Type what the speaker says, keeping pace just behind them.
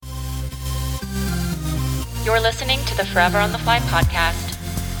You're listening to the Forever on the Fly podcast.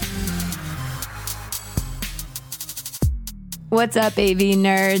 What's up, AV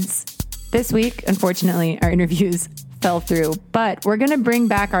nerds? This week, unfortunately, our interviews fell through, but we're going to bring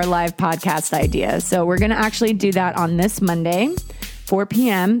back our live podcast idea. So we're going to actually do that on this Monday, 4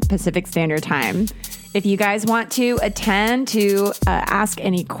 p.m. Pacific Standard Time. If you guys want to attend to ask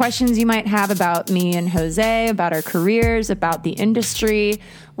any questions you might have about me and Jose, about our careers, about the industry,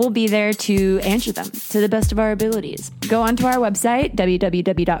 we'll be there to answer them to the best of our abilities. Go onto our website,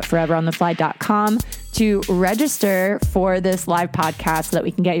 www.foreveronthefly.com, to register for this live podcast so that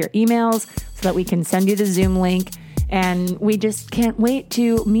we can get your emails, so that we can send you the Zoom link. And we just can't wait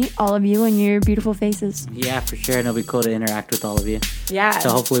to meet all of you and your beautiful faces. Yeah, for sure. And it'll be cool to interact with all of you. Yeah. So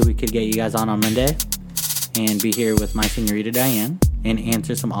hopefully we could get you guys on Monday and be here with my senorita Diane and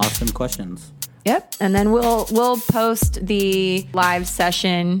answer some awesome questions. Yep. And then we'll post the live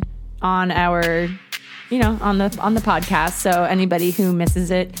session on our, on the podcast. So anybody who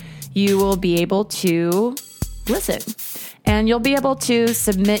misses it, you will be able to listen. And you'll be able to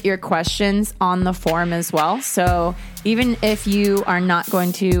submit your questions on the forum as well. So even if you are not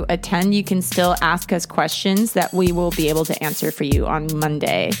going to attend, you can still ask us questions that we will be able to answer for you on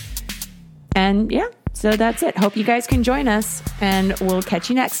Monday. And yeah, so that's it. Hope you guys can join us. And we'll catch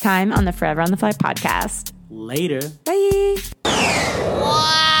you next time on the Forever on the Fly podcast. Later. Bye.